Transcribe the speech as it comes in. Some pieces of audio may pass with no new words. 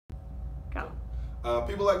Go.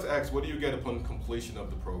 People like to ask, what do you get upon completion of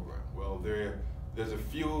the program? Well, there's a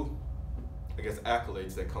few, I guess,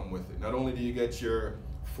 accolades that come with it. Not only do you get your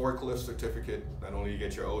forklift certificate, not only do you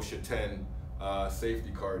get your OSHA 10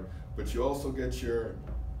 safety card, but you also get your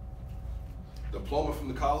diploma from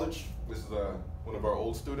the college. This is one of our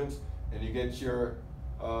old students, and you get your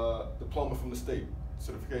diploma from the state,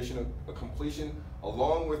 certification of completion,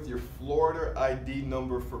 along with your Florida ID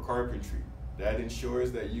number for carpentry. That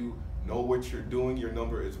ensures that you know what you're doing. Your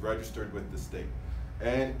number is registered with the state.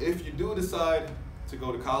 And if you do decide to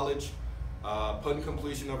go to college, upon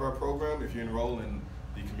completion of our program, if you enroll in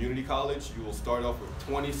the community college, you will start off with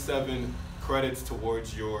 27 credits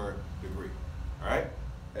towards your degree. All right?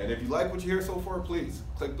 And if you like what you hear so far, please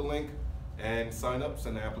click the link and sign up,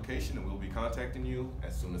 send an application, and we'll be contacting you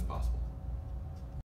as soon as possible.